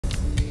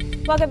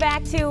Welcome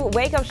back to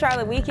Wake Up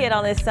Charlotte Weekend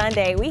on this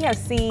Sunday. We have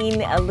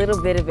seen a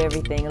little bit of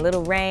everything, a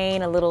little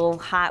rain, a little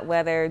hot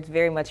weather. It's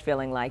very much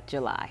feeling like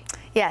July.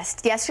 Yes,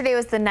 yesterday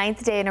was the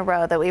 9th day in a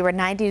row that we were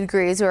 90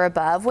 degrees or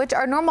above, which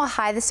our normal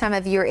high this time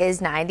of year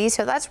is 90,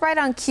 so that's right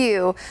on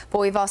cue. But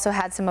we've also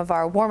had some of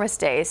our warmest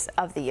days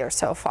of the year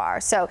so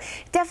far. So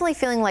definitely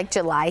feeling like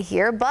July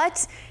here,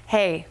 but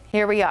hey,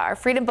 here we are.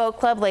 Freedom Boat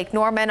Club, Lake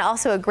Norman,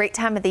 also a great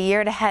time of the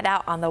year to head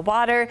out on the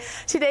water.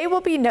 Today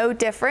will be no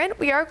different.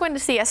 We are going to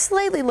see a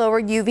slightly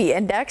lower UV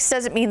index.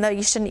 Doesn't mean though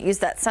you shouldn't use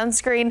that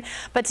sunscreen,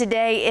 but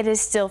today it is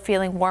still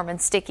feeling warm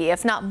and sticky,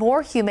 if not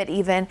more humid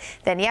even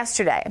than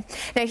yesterday.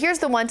 Now here's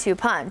the 1-2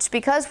 punch.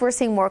 Because we're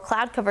seeing more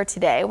cloud cover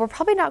today, we're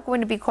probably not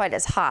going to be quite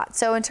as hot.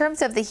 So in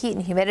terms of the heat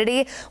and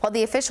humidity, while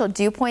the official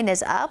dew point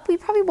is up, we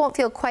probably won't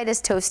feel quite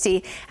as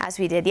toasty as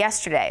we did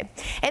yesterday.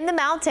 In the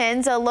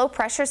mountains, a low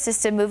pressure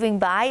system moving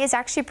by is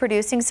actually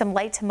producing some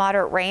light to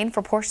moderate rain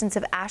for portions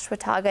of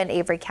Ashwaubenon and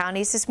Avery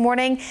counties this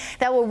morning.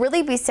 That will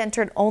really be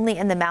centered only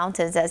in the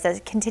mountains as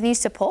it continues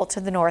to pull to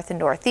the north and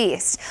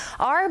northeast.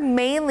 Our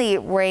mainly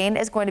rain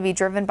is going to be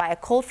driven by a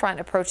cold front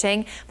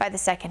approaching by the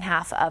second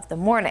half of the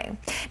morning.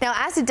 Now,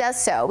 as it does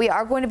so, we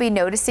are going to be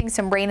noticing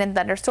some rain and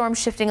thunderstorms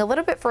shifting a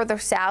little bit further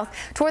south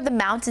toward the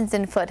mountains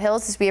and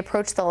foothills as we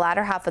approach the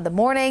latter half of the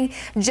morning.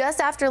 Just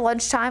after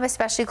lunchtime,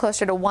 especially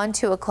closer to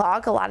 1-2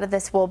 o'clock, a lot of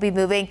this will be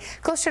moving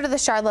closer to the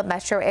Charlotte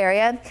metro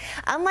area.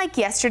 Unlike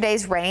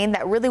yesterday's rain,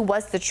 that really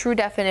was the true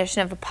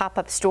definition of a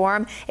pop-up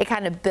storm. It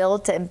kind of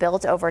built and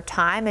built over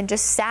time and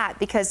just sat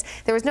because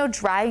there was no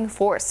driving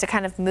force to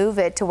kind of move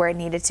it to where it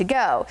needed to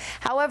go.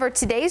 However,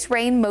 today's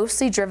rain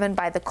mostly driven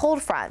by the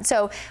cold front.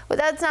 So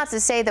that's not to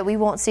say that we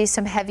won't see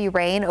some heavy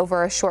rain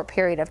over a short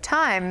period of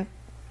time.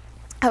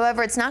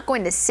 However, it's not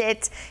going to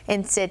sit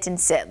and sit and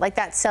sit like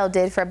that cell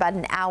did for about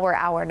an hour,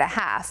 hour and a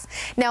half.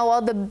 Now,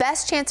 while the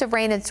best chance of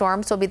rain and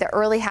storms will be the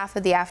early half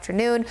of the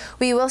afternoon,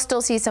 we will still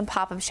see some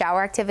pop-up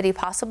shower activity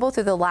possible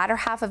through the latter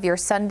half of your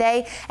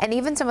Sunday, and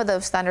even some of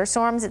those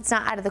thunderstorms. It's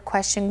not out of the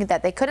question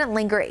that they couldn't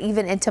linger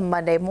even into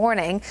Monday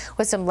morning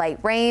with some light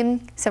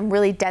rain, some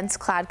really dense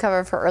cloud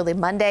cover for early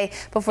Monday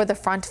before the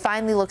front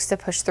finally looks to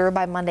push through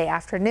by Monday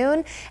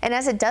afternoon. And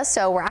as it does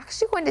so, we're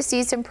actually going to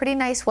see some pretty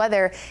nice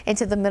weather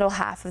into the middle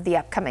half of the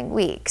upcoming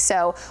week.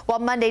 So while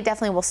Monday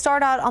definitely will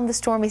start out on the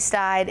stormy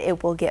side,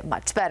 it will get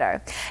much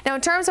better. Now,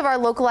 in terms of our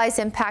localized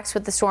impacts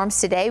with the storms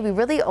today, we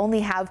really only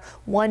have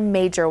one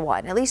major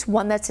one, at least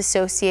one that's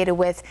associated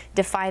with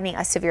defining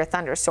a severe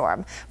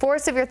thunderstorm. For a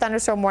severe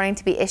thunderstorm warning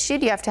to be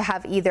issued, you have to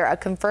have either a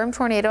confirmed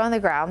tornado on the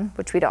ground,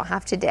 which we don't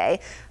have today,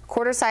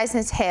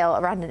 quarter-sized hail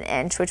around an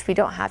inch, which we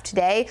don't have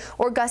today,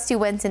 or gusty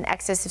winds in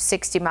excess of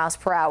 60 miles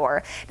per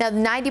hour. Now,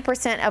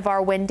 90% of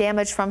our wind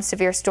damage from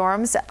severe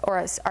storms,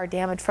 or our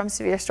damage from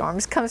severe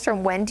storms, comes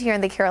from wind here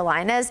in the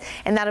Carolinas,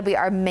 and that'll be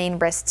our main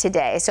risk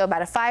today. So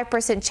about a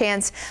 5%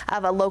 chance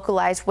of a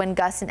localized wind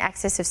gust in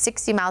excess of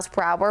 60 miles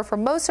per hour for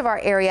most of our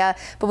area,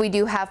 but we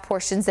do have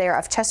portions there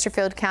of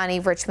Chesterfield County,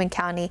 Richmond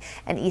County,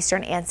 and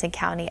eastern Anson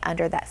County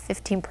under that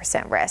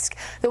 15% risk.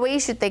 The way you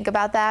should think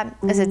about that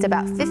is it's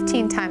about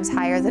 15 times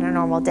higher than a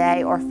normal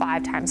day, or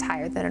 5 times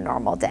higher than a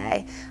normal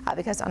day,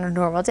 because on a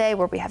normal day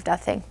where we have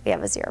nothing, we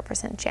have a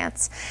 0%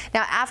 chance.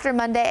 Now, after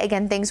Monday,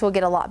 again, things will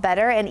get a lot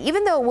better, and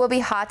even though it will be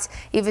hot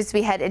even as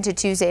we head into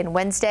Tuesday and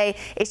Wednesday,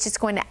 it's just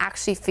going to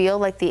actually feel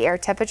like the air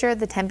temperature,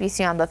 the temp you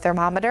see on the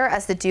thermometer,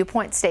 as the dew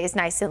point stays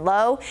nice and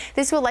low.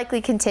 This will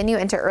likely continue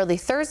into early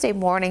Thursday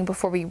morning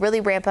before we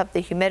really ramp up the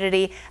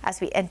humidity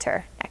as we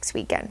enter next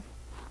weekend.